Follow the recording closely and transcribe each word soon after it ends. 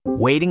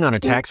Waiting on a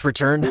tax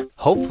return?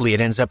 Hopefully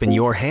it ends up in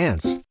your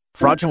hands.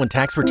 Fraudulent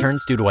tax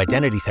returns due to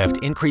identity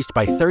theft increased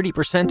by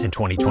 30% in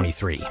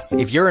 2023.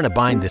 If you're in a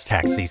bind this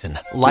tax season,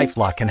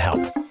 LifeLock can help.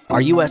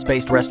 Our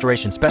U.S.-based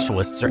restoration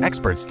specialists are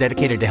experts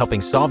dedicated to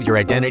helping solve your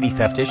identity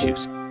theft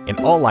issues. And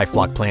all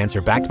LifeLock plans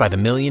are backed by the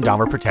 $1 Million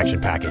Protection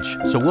Package.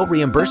 So we'll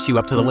reimburse you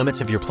up to the limits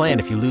of your plan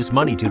if you lose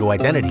money due to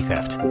identity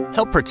theft.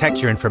 Help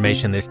protect your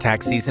information this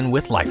tax season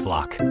with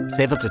LifeLock.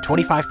 Save up to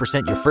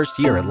 25% your first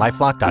year at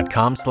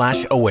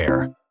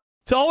LifeLock.com/aware.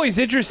 It's always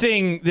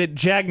interesting that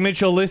Jack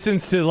Mitchell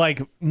listens to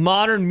like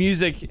modern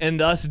music and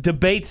thus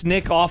debates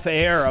Nick off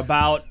air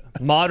about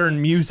modern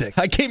music.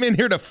 I came in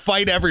here to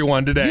fight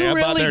everyone today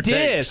about their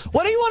takes.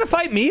 What do you want to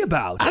fight me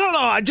about? I don't know.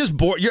 I just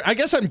bored. I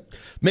guess I'm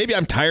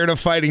tired of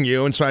fighting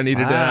you, and so I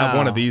needed to have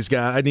one of these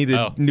guys. I needed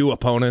new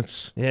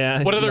opponents.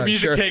 Yeah. What other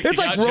music takes you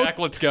got, Jack?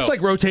 Let's go. It's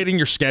like rotating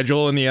your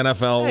schedule in the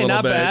NFL a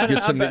little bit.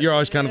 Bad. You're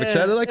always kind of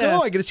excited. Like,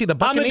 I get to see the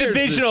Buccaneers. I'm a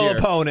divisional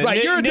opponent.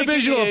 Right, you're a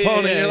divisional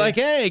opponent. Yeah. You're like,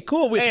 hey,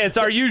 cool. Hey, it's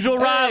our usual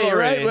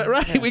rivalry.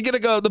 Right. We get to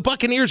go. The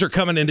Buccaneers are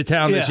coming into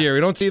town this year. We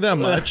don't see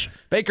them much.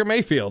 Baker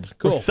Mayfield.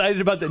 Cool. We're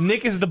excited about that.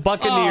 Nick is the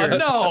Buccaneers. Oh,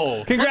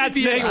 no. Congrats,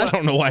 Nick. I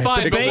don't know why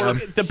I picked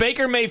him. The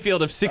Baker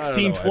Mayfield of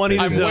 1620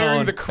 I'm zone.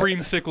 wearing the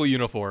creamsicle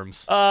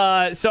uniforms.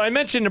 So I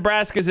mentioned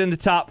Nebraska's in the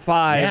top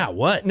 5. Yeah,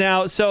 what?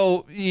 Now,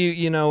 so,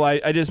 you know,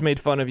 I just made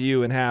fun of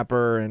you and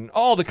Happer and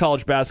all the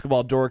college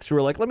basketball dorks who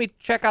were like, let me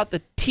check out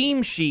the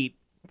team sheet.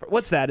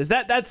 What's that?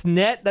 That's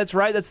net? That's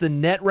right? That's the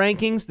net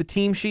rankings, the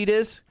team sheet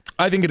is?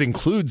 I think it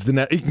includes the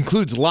net. It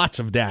includes lots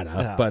of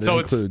data, but so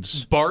it includes.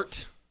 It's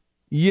Bart?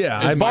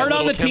 Yeah. Is Bart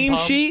on the team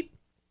sheet?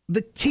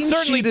 The team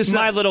Certainly sheet is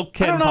my not, little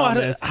Ken I don't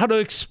know how to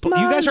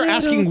explain. You guys are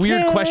asking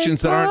weird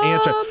questions that aren't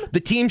answered. The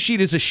team sheet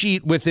is a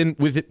sheet with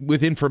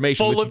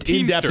information. Full of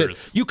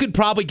teamsters. You could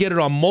probably get it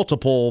on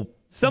multiple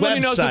Somebody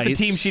websites. knows what the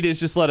team sheet is,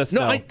 just let us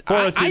know. No,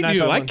 I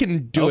do. I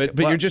can do it,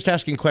 but you're just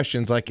asking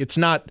questions. Like, it's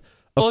not...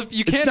 Well, if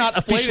you can't it's not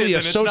officially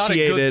associated. It's not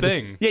a good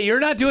thing. Yeah, you're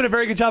not doing a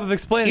very good job of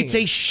explaining. It's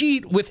a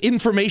sheet with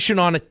information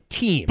on a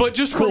team. But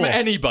just from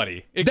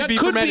anybody. It could be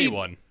from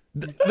anyone.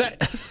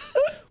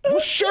 Well,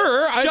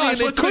 sure. Josh,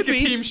 it let's could make a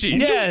be. team sheet.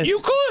 Yeah.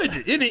 You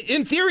could.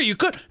 In theory, you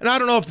could. And I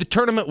don't know if the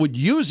tournament would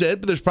use it,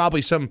 but there's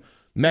probably some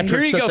metrics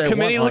Here you that go, they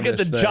committee. want Look on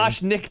at the this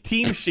Josh Nick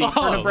team sheet for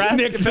Oh, Nebraska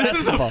Nick, this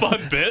is a basketball.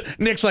 fun bit.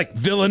 Nick's like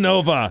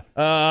Villanova.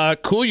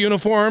 Cool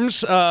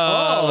uniforms.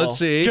 Let's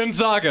see.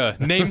 Gonzaga.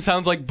 Name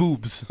sounds like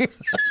boobs.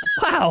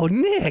 Wow,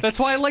 Nick. That's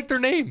why I like their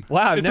name.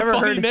 Wow, it's never a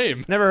funny heard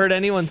name. Never heard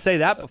anyone say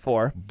that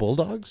before.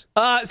 Bulldogs?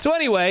 So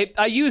anyway,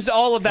 I used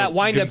all of that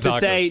wind up to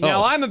say,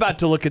 now I'm about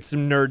to look at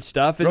some nerd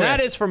stuff, and that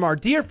is from our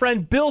dear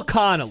friend Bill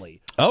Connolly.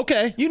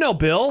 Okay. You know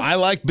Bill. I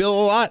like Bill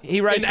a lot.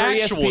 He writes for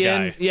actual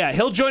ESPN. guy. Yeah,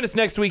 he'll join us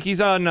next week.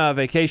 He's on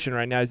vacation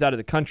right now. He's out of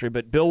the country,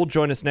 but Bill will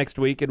join us next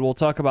week, and we'll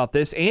talk about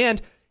this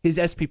and his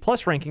SP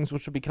Plus rankings,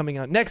 which will be coming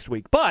out next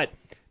week. But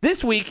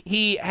this week,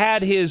 he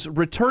had his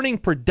returning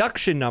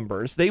production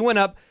numbers. They went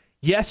up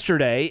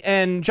yesterday,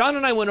 and John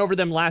and I went over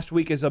them last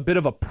week as a bit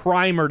of a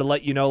primer to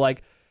let you know,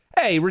 like,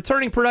 hey,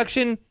 returning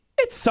production,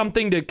 it's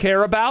something to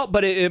care about,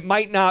 but it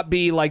might not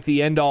be like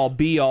the end-all,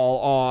 be-all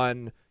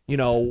on... you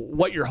know,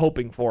 what you're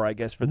hoping for, I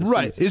guess, for the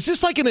season. Is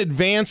this like an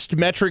advanced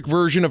metric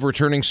version of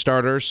returning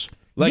starters?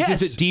 Like,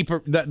 yes. Is it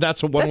deeper?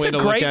 That's one way to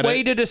look at it. That's a great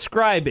way to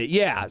describe it,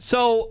 yeah.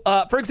 So,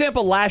 for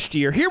example, last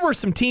year, here were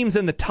some teams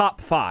in the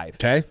top 5.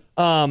 Okay.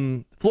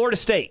 Florida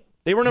State.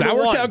 They were number 1.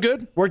 That worked out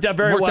good. Worked out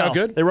very well. Worked out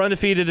good. They were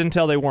undefeated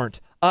until they weren't.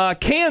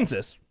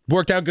 Kansas.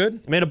 Worked out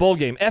good. Made a bowl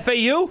game.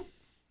 FAU.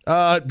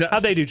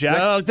 How'd they do,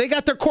 Jack? They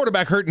got their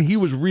quarterback hurt, and he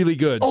was really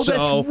good. Oh, so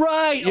that's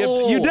right.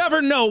 You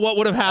never know what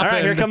would have happened. All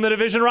right, here come the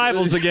division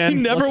rivals again. You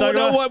never would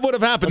know what would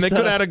have happened. They could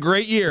have had a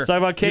great year. Let's talk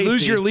about Casey. You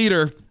lose your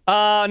leader.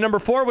 Number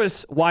 4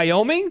 was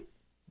Wyoming.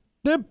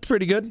 They're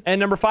pretty good. And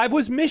number 5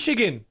 was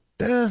Michigan.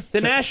 The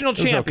national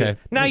champion. Okay.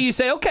 Now you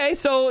say, okay,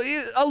 so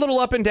a little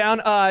up and down.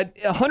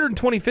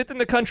 125th in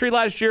the country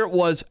last year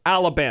was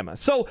Alabama.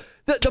 So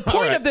the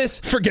point of this...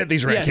 Forget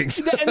these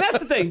rankings. Yes, and that's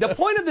the thing. The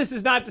point of this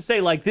is not to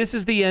say, like, this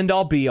is the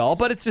end-all, be-all,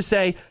 but it's to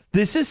say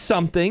this is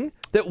something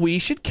that we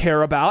should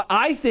care about.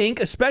 I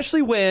think,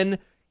 especially when,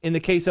 in the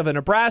case of a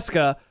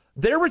Nebraska,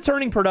 their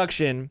returning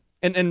production...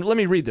 And let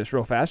me read this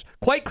real fast.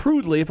 Quite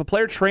crudely, if a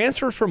player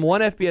transfers from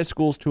one FBS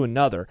schools to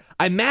another,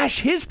 I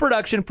mash his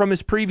production from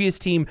his previous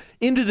team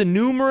into the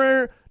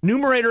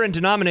numerator and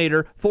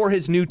denominator for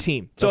his new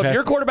team. So if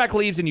your quarterback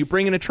leaves and you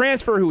bring in a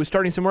transfer who is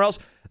starting somewhere else,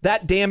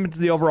 that dampens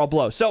the overall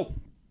blow. So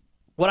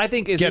what I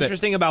think is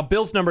interesting about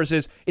Bill's numbers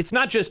is it's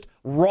not just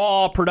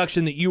raw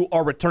production that you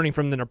are returning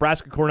from the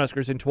Nebraska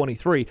Cornhuskers in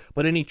 23,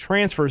 but any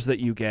transfers that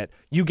you get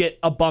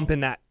a bump in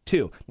that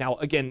too. Now,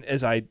 again,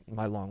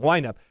 my long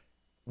windup,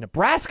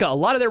 Nebraska, a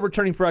lot of their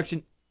returning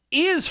production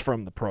is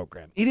from the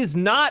program. It is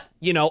not,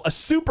 a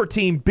super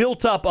team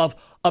built up of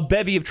a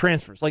bevy of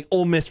transfers, like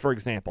Ole Miss, for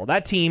example.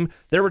 That team,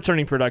 their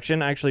returning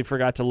production, I actually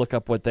forgot to look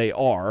up what they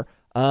are.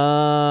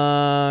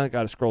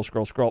 Gotta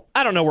scroll.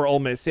 I don't know where Ole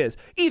Miss is.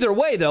 Either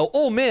way, though,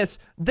 Ole Miss,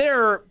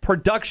 their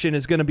production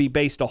is going to be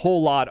based a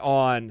whole lot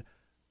on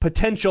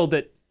potential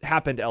that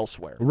happened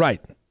elsewhere.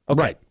 Right.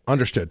 Okay. Right.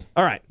 Understood.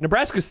 All right,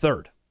 Nebraska's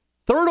third.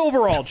 Third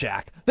overall,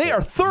 Jack. They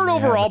are third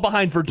overall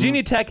behind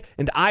Virginia Tech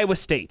and Iowa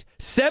State.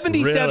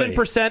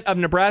 77% of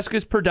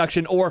Nebraska's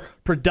production, or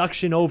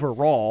production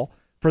overall,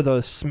 for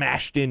those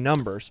smashed-in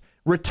numbers,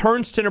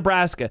 returns to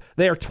Nebraska.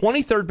 They are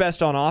 23rd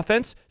best on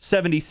offense,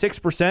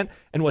 76%.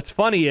 And what's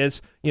funny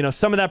is,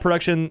 some of that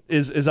production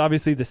is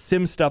obviously the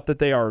sim stuff that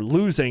they are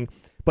losing,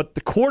 but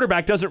the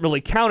quarterback doesn't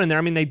really count in there.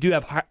 I mean, they do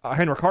have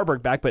Heinrich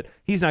Harburg back, but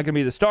he's not going to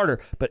be the starter.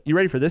 But you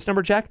ready for this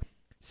number, Jack?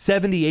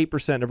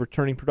 78% of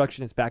returning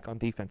production is back on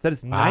defense. That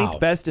is ninth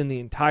best in the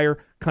entire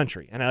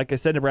country. And like I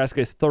said,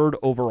 Nebraska is third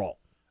overall.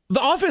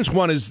 The offense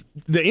one is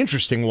the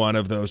interesting one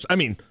of those. I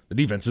mean, the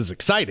defense is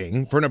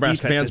exciting for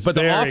Nebraska fans, but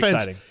the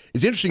offense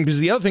is interesting because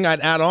the other thing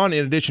I'd add on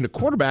in addition to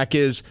quarterback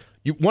is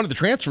one of the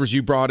transfers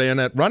you brought in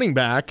at running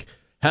back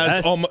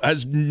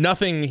has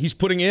nothing he's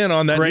putting in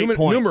on that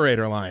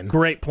numerator line.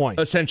 Great point.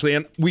 Essentially,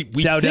 and we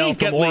think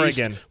from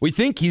Oregon. We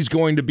think he's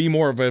going to be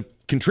more of a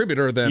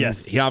contributor than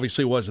he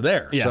obviously was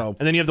there. Yeah. So.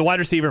 And then you have the wide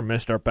receiver,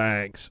 Mr.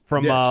 Banks,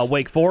 from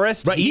Wake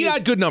Forest. Right. He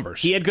had good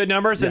numbers.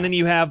 And then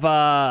you have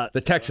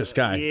the Texas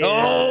guy.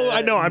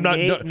 I know. I'm not.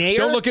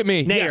 Don't look at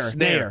me.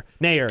 Nair.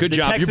 Good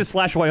job.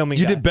 Texas/Wyoming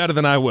You guy. did better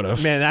than I would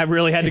have. Man, I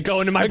really had to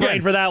go into my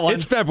brain for that one.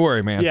 It's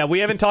February, man. Yeah, we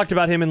haven't talked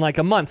about him in like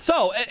a month.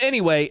 So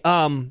anyway,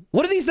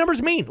 what do these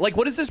numbers mean? Like,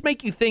 what does this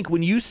make you think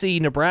when you see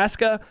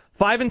Nebraska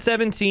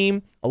 5-7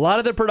 team? A lot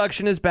of the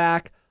production is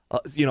back. A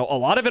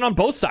lot of it on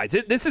both sides.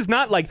 This is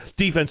not like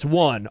defense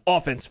 1,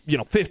 offense,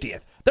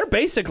 50th. They're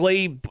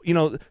basically,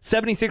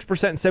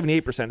 76% and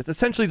 78%. It's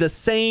essentially the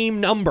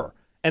same number.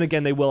 And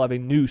again, they will have a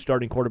new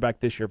starting quarterback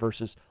this year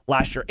versus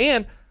last year.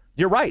 And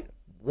you're right.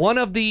 One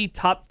of the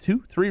top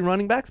 2-3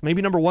 running backs,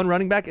 maybe number 1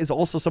 running back, is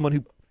also someone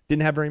who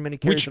didn't have very many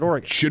carries at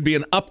Oregon. Should be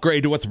an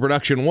upgrade to what the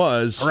production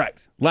was.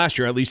 Correct. Last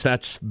year. At least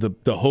that's the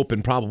hope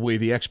and probably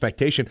the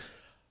expectation.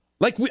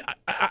 Like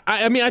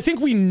I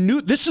think we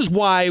knew this is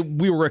why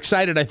we were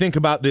excited. I think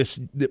about this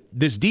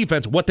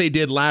defense, what they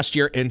did last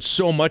year, and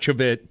so much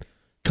of it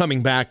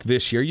coming back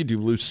this year. You do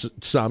lose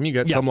some. You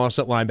got some loss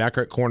at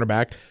linebacker, at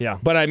cornerback. Yeah.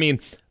 But I mean,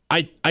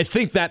 I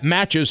think that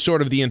matches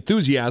sort of the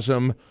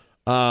enthusiasm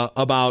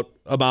about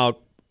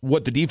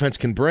what the defense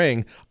can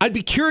bring. I'd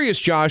be curious,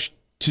 Josh,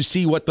 to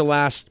see what the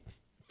last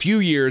few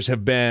years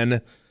have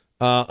been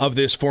of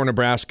this for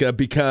Nebraska,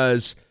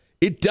 because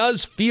it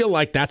does feel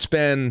like that's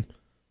been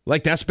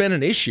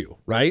an issue,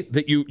 right?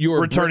 That you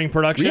were returning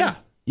production.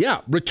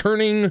 Yeah,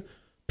 returning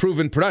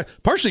proven production.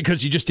 Partially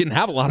because you just didn't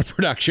have a lot of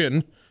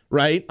production,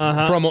 right?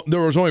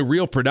 There was only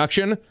real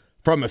production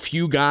from a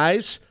few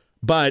guys,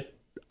 but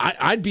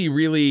I'd be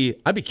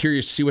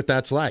curious to see what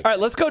that's like. All right,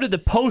 let's go to the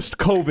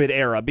post-COVID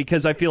era,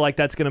 because I feel like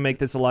that's going to make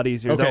this a lot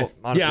easier. Okay. Though,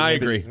 honestly, I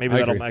agree. Maybe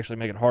that'll actually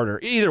make it harder.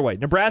 Either way,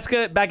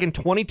 Nebraska back in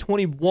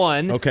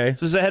 2021. Okay.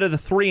 This is ahead of the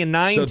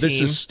 3-9 team. So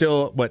this is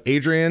still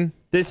Adrian?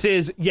 This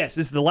is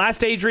the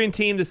last Adrian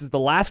team. This is the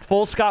last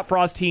full Scott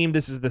Frost team.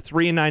 This is the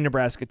 3-9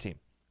 Nebraska team.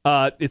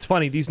 It's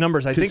funny, these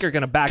numbers I think are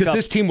going to back up. Because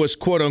this team was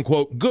quote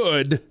unquote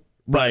good,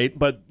 right?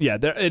 But yeah,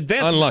 they're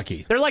advanced.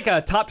 Unlucky. They're like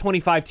a top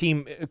 25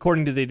 team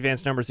according to the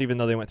advanced numbers, even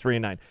though they went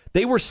 3-9.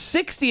 They were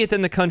 60th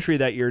in the country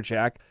that year,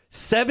 Jack.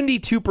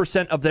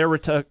 72% of their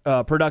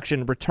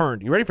production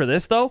returned. You ready for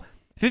this though?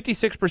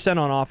 56%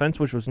 on offense,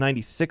 which was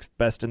 96th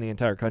best in the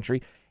entire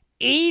country.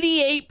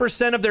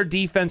 88% of their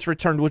defense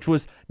returned, which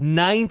was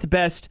 9th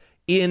best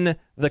in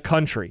the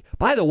country.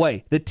 By the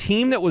way, the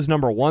team that was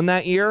number 1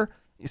 that year,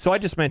 so I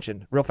just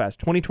mentioned real fast,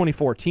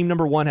 2024, team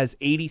number 1 has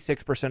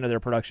 86% of their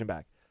production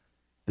back.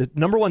 The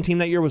number 1 team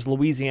that year was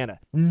Louisiana.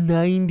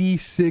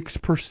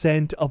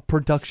 96% of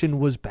production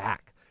was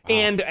back. Wow.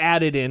 And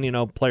added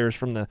in, players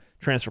from the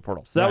transfer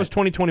portal. So that was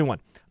 2021.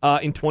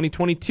 In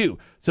 2022,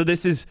 so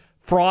this is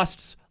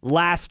Frost's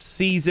last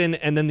season,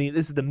 and then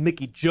this is the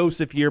Mickey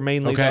Joseph year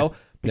mainly, though.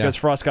 Because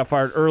Frost got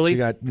fired early.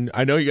 So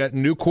I know you got a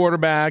new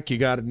quarterback. You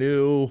got a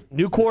new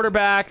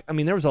quarterback. I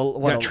mean, there was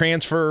a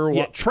transfer.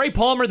 Yeah, Trey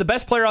Palmer, the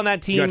best player on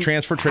that team. You got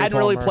transfer Trey hadn't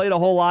Palmer. really played a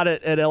whole lot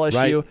at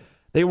LSU. Right.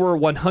 They were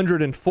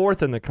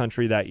 104th in the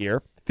country that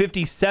year.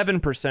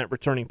 57%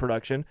 returning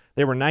production.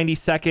 They were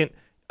 92nd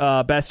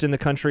best in the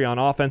country on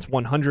offense.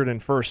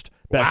 101st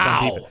best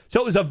on defense. So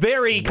it was a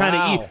very kind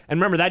of and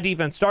remember that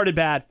defense started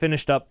bad,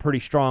 finished up pretty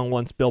strong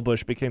once Bill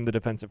Bush became the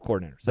defensive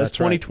coordinator. So that's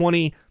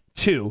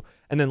 2022.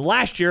 And then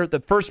last year, the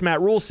first Matt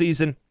Rule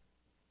season,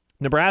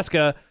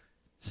 Nebraska,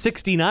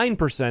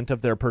 69%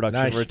 of their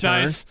production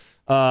returned,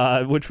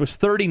 which was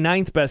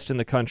 39th best in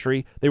the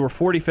country. They were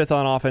 45th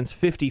on offense,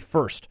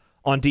 51st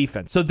on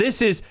defense. So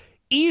this is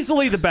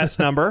easily the best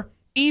number.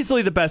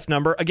 Easily the best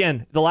number.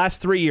 Again, the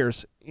last 3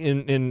 years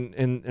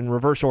in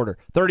reverse order.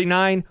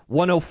 39,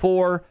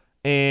 104,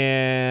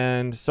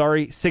 and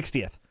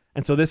 60th.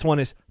 And so this one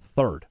is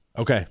third.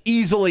 Okay.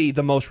 Easily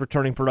the most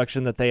returning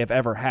production that they have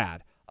ever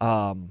had.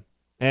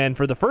 And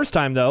for the first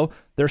time, though,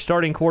 their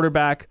starting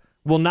quarterback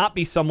will not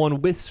be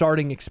someone with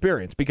starting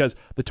experience, because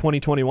the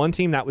 2021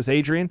 team, that was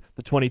Adrian.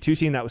 The 22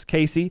 team, that was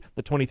Casey.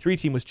 The 23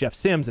 team was Jeff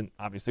Sims, and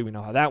obviously we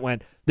know how that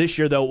went. This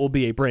year, though, it will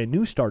be a brand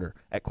new starter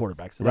at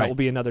quarterback, so that will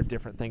be another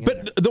different thing.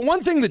 But the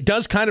one thing that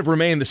does kind of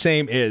remain the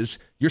same is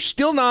you're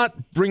still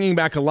not bringing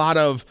back a lot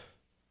of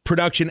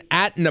production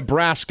at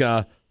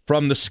Nebraska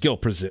from the skill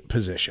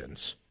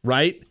positions,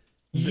 right?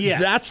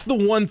 Yes. That's the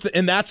one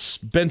and that's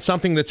been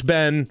something that's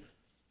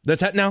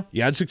had now.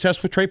 You had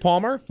success with Trey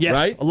Palmer, yes,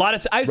 right?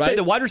 I would say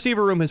the wide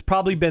receiver room has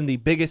probably been the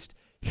biggest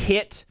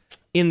hit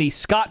in the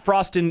Scott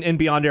Frost and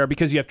beyond era,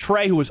 because you have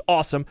Trey, who was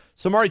awesome.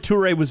 Samari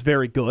Toure was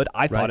very good,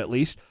 I thought, at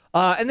least.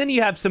 And then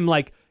you have some,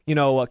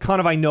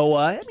 Conavai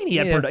Noah. I mean, he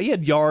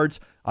had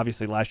yards.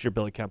 Obviously, last year,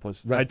 Billy Kemp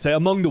was, I'd say,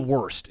 among the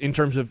worst in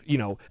terms of,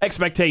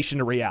 expectation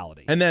to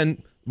reality. And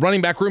then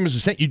running back room is the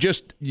same.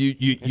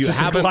 You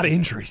have a lot of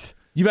injuries.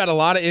 You've had a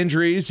lot of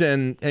injuries,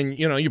 and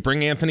you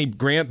bring Anthony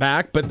Grant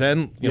back, but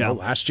then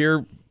last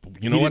year,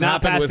 he what did not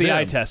happened pass with the him.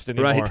 eye test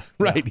anymore.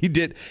 Right. He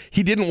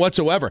didn't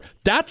whatsoever.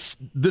 That's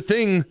the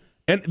thing,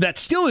 and that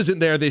still isn't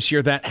there this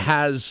year. That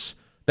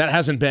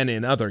hasn't been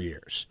in other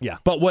years. Yeah.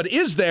 But what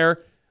there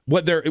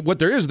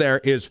is there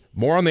is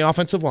more on the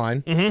offensive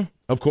line,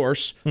 of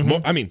course.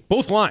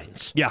 Both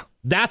lines. Yeah.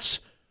 That's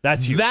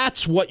huge.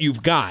 That's what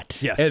you've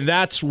got. Yes. And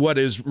that's what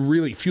is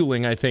really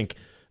fueling, I think,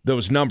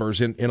 those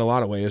numbers in a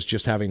lot of ways,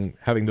 just having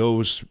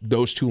those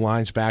two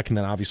lines back, and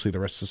then obviously the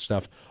rest of the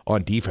stuff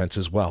on defense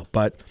as well.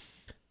 But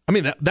I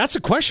mean, that's a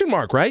question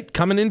mark, right?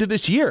 Coming into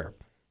this year,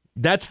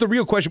 that's the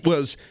real question.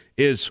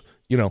 Is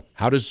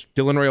how does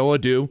Dylan Raiola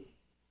do?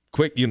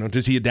 Quick,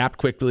 does he adapt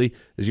quickly?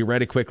 Is he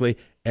ready quickly?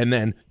 And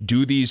then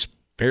do these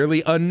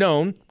fairly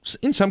unknown,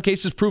 in some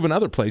cases proven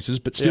other places,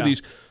 but still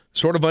these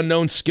sort of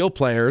unknown skill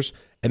players,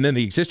 and then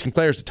the existing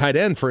players at tight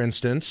end, for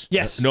instance.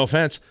 Yes. No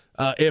offense,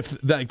 if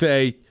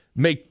they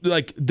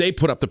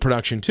put up the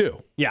production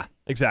too. Yeah,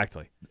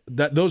 exactly.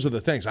 Those are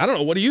the things. I don't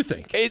know. What do you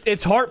think?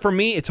 It's hard for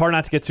me. It's hard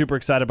not to get super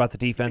excited about the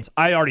defense.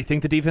 I already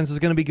think the defense is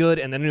going to be good,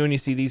 and then when you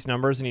see these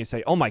numbers and you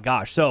say, "Oh my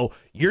gosh!" So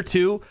year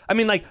two.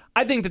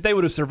 I think that they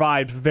would have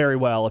survived very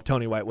well if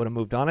Tony White would have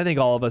moved on. I think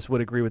all of us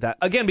would agree with that.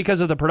 Again, because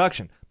of the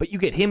production. But you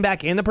get him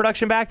back and the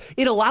production back,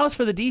 it allows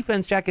for the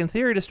defense, Jack, in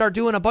theory, to start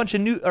doing a bunch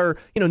of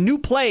new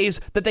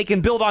plays that they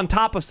can build on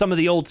top of some of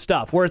the old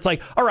stuff. Where it's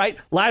like, all right,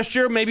 last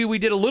year maybe we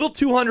did a little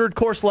 200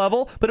 course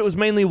level, but it was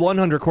mainly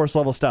 100 course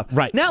level stuff.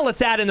 Right. Now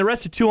let's add in the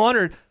rest of 200.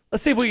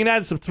 Let's see if we can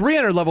add some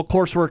 300 level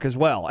coursework as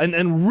well,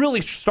 and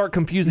really start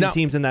confusing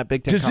teams in that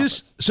Big Ten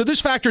conference. So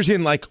this factors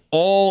in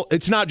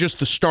it's not just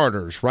the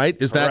starters, right?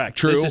 Is that Correct.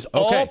 true? This is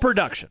all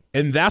production.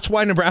 And that's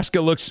why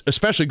Nebraska looks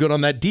especially good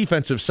on that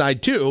defensive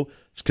side too.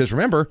 It's because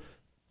remember,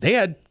 they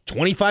had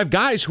 25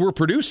 guys who were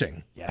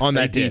producing on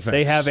that defense.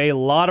 They have a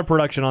lot of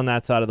production on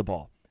that side of the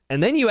ball.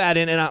 And then you add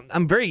in, and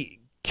I'm very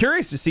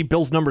curious to see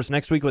Bill's numbers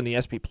next week when the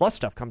SP Plus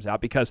stuff comes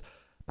out, because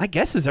my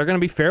guess is they're going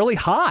to be fairly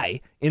high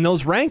in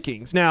those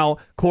rankings. Now,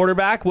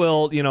 quarterback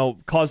will,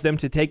 cause them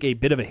to take a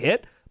bit of a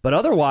hit, but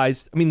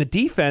otherwise, the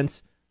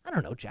defense, I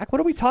don't know, Jack, what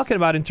are we talking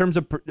about in terms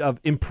of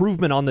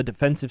improvement on the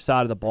defensive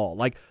side of the ball?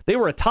 Like, they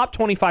were a top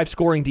 25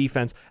 scoring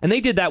defense, and they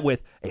did that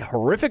with a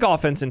horrific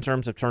offense in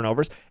terms of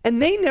turnovers,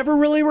 and they never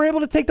really were able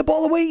to take the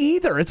ball away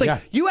either. It's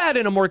like you add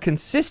in a more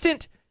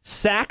consistent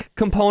sack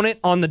component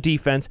on the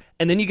defense,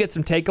 and then you get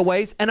some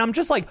takeaways, and I'm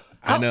just like,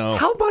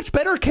 how much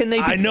better can they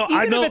be? I know.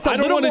 I don't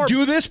want to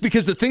do this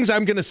because the things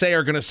I'm going to say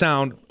are going to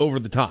sound over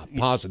the top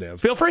positive.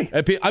 Feel free.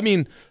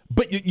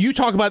 But you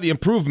talk about the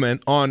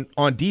improvement on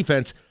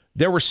defense.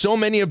 There were so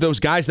many of those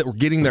guys that were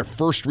getting their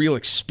first real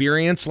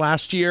experience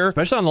last year,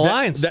 especially on the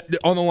lines.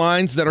 On the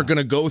lines that are going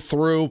to go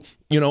through,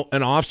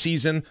 an off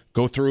season,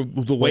 go through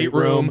the weight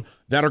room,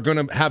 that are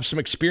going to have some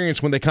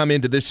experience when they come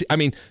into this.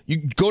 You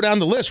go down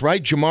the list,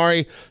 right?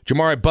 Jamari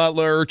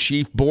Butler,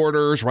 Chief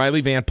Borders,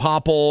 Riley Van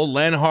Poppel,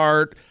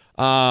 Lenhart.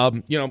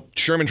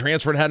 Sherman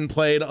transferred, hadn't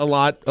played a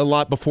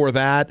lot before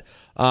that.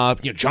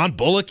 John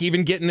Bullock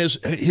even getting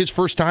his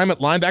first time at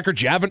linebacker.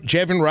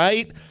 Javin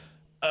Wright.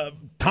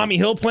 Tommy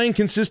Hill playing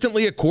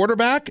consistently at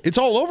quarterback. It's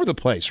all over the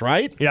place,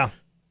 right? Yeah.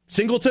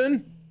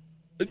 Singleton.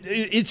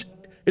 It's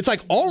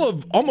like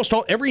almost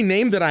every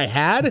name that I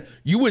had,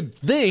 you would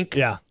think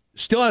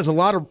still has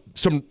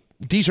some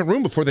decent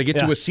room before they get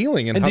to a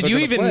ceiling. And did you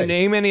even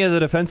name any of the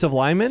defensive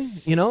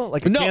linemen?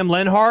 Like Cam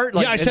Lenhart?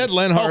 I said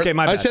Lenhart. Okay,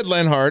 my bad. I said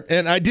Lenhart,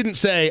 and I didn't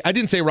say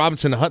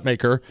Robinson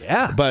Hutmaker.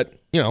 Yeah. But,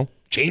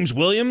 James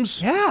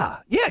Williams. Yeah.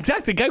 Yeah,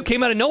 exactly. The guy who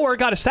came out of nowhere,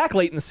 got a sack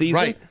late in the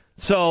season. Right.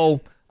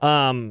 So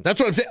that's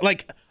what I'm saying.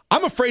 Like,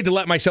 I'm afraid to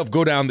let myself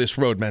go down this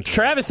road mentally.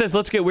 Travis says,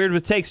 let's get weird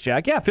with takes,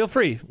 Jack. Yeah, feel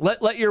free.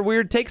 Let your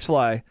weird takes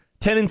fly.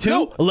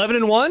 10-2,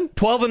 11-1,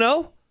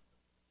 12-0.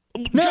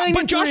 No,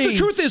 but Josh, the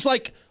truth is,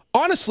 like,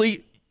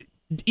 honestly,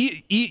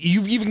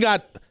 you've even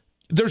got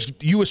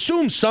you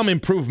assume some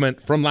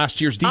improvement from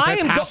last year's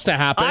defense has to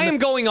happen. I am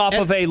going off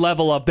of a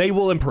level of they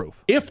will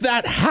improve. If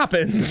that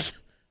happens,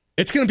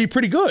 it's going to be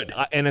pretty good,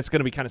 and it's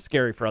going to be kind of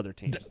scary for other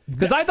teams.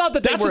 Because I thought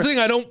that's the thing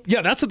I don't.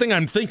 Yeah, that's the thing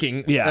I'm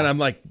thinking. Yeah. And I'm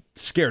like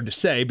scared to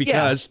say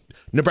because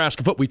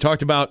Nebraska football. We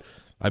talked about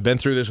I've been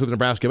through this with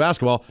Nebraska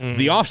basketball.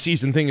 The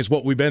offseason thing is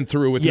what we've been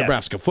through with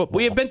Nebraska football.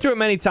 We have been through it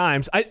many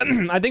times.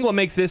 I think what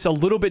makes this a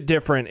little bit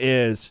different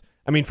is,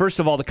 I mean, first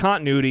of all, the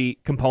continuity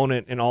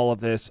component in all of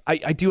this.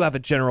 I do have a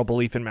general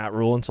belief in Matt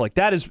Rule, and so like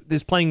that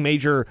is playing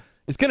major.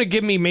 It's going to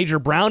give me major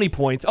brownie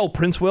points. Oh,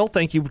 Prince Will.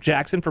 Thank you,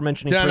 Jackson, for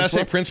mentioning Prince Will. Did I not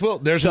say Prince Will?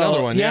 There's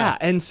another one. Yeah,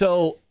 and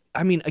so,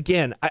 I mean,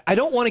 again, I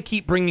don't want to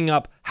keep bringing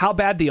up how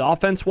bad the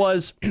offense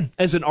was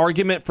as an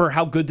argument for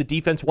how good the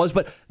defense was,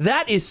 but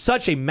that is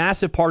such a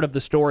massive part of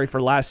the story for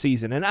last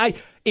season. And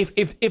if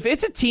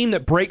it's a team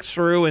that breaks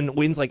through and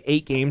wins like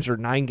 8 games or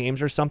 9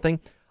 games or something,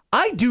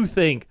 I do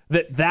think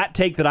that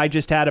take that I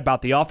just had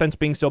about the offense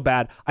being so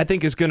bad, I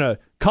think is going to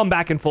come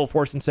back in full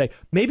force and say,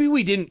 maybe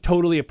we didn't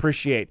totally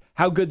appreciate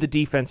how good the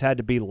defense had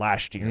to be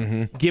last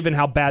year, given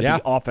how bad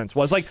the offense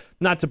was. Like,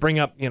 not to bring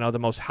up, the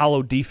most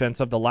hallowed defense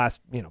of the last,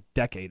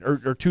 decade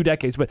or 2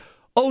 decades, but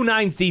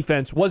 09's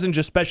defense wasn't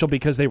just special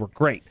because they were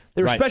great.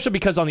 They were special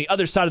because on the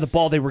other side of the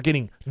ball, they were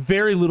getting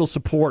very little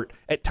support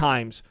at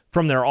times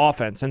from their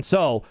offense. And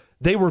so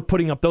they were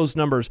putting up those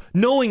numbers,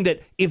 knowing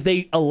that if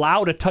they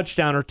allowed a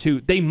touchdown or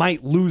 2, they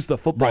might lose the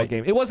football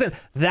game. It wasn't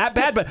that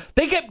bad, but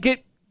they kept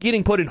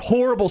getting put in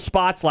horrible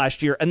spots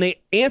last year, and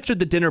they answered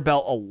the dinner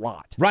bell a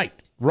lot. Right.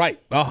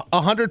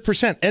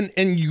 100%.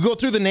 And you go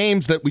through the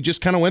names that we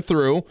just kind of went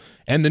through,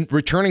 and the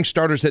returning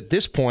starters at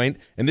this point,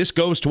 and this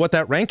goes to what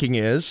that ranking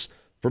is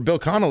for Bill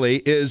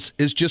Connolly, is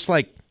just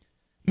like,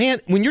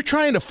 man, when you're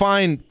trying to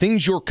find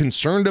things you're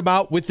concerned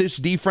about with this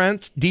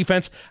defense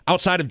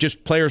outside of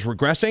just players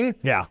regressing,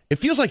 it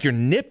feels like you're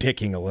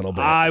nitpicking a little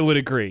bit. I would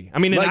agree. I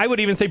mean, and I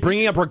would even say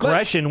bringing up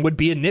regression would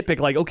be a nitpick.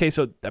 Like, okay,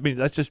 so, I mean,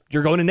 that's just,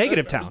 you're going to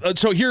negative town.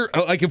 So here,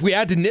 like, if we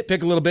had to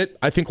nitpick a little bit,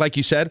 I think, like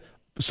you said,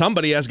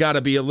 somebody has got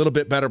to be a little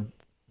bit better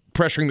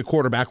pressuring the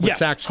quarterback with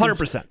sacks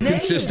 100%.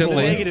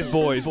 consistently. Negative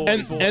boys.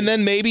 And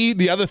then maybe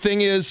the other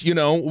thing is,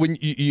 when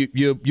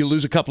you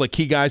lose a couple of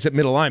key guys at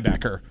middle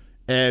linebacker,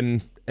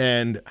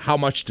 and how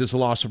much does the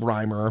loss of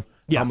Reimer,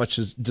 how much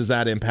does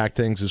that impact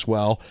things as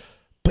well?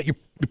 But you're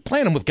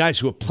playing them with guys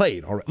who have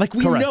played already. Like,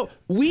 we know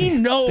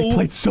they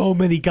played so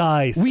many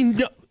guys.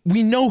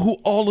 We know who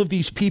all of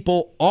these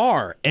people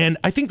are. And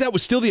I think that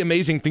was still the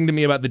amazing thing to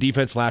me about the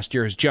defense last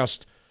year is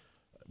just,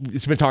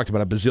 it's been talked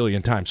about a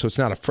bazillion times, so it's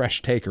not a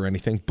fresh take or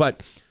anything,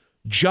 but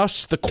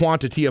just the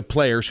quantity of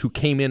players who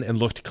came in and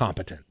looked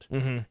competent.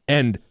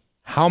 And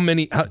how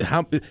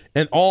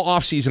and all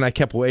offseason I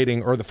kept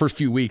waiting, or the first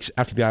few weeks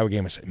after the Iowa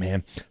game, I said,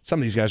 man, some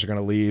of these guys are going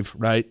to leave,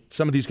 right?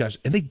 Some of these guys,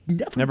 and they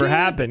never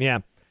happened, yeah.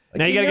 Like,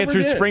 now you got to get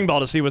through spring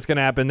ball to see what's going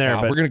to happen there.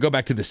 We're going to go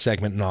back to this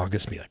segment in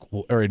August and be like,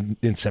 or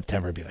in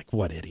September and be like,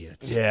 what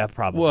idiots. Yeah,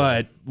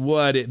 probably.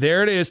 What?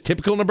 There it is.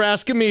 Typical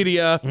Nebraska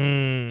media.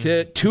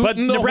 But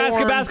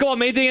Nebraska basketball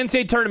made the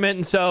NCAA tournament,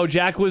 and so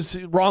Jack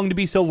was wrong to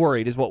be so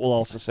worried, is what we'll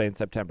also say in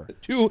September.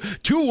 Too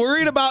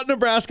worried about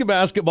Nebraska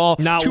basketball.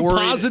 Not too worried,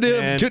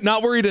 positive.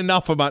 Not worried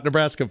enough about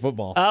Nebraska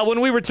football. When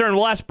we return,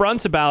 we'll ask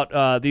Bruns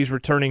about these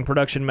returning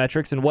production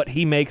metrics and what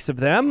he makes of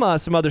them.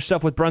 Some other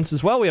stuff with Bruns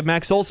as well. We have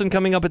Max Olson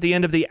coming up at the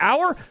end of the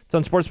hour. It's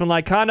on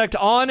Sportsmanlike Conduct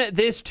on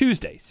this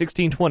Tuesday,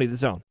 1620 The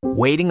Zone.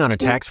 Waiting on a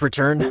tax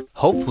return?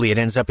 Hopefully it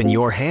ends up in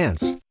your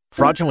hands.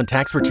 Fraudulent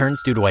tax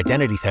returns due to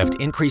identity theft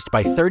increased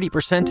by 30%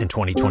 in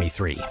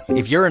 2023.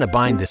 If you're in a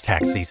bind this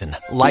tax season,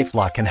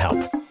 LifeLock can help.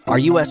 Our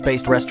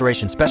U.S.-based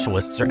restoration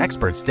specialists are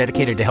experts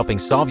dedicated to helping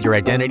solve your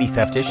identity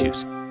theft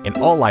issues. And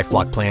all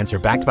LifeLock plans are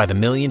backed by the $1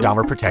 Million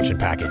Protection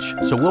Package.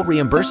 So we'll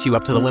reimburse you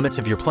up to the limits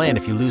of your plan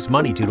if you lose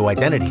money due to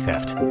identity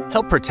theft.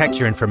 Help protect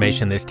your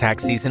information this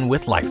tax season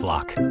with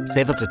LifeLock.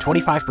 Save up to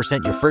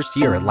 25% your first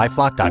year at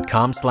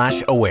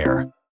LifeLock.com/aware.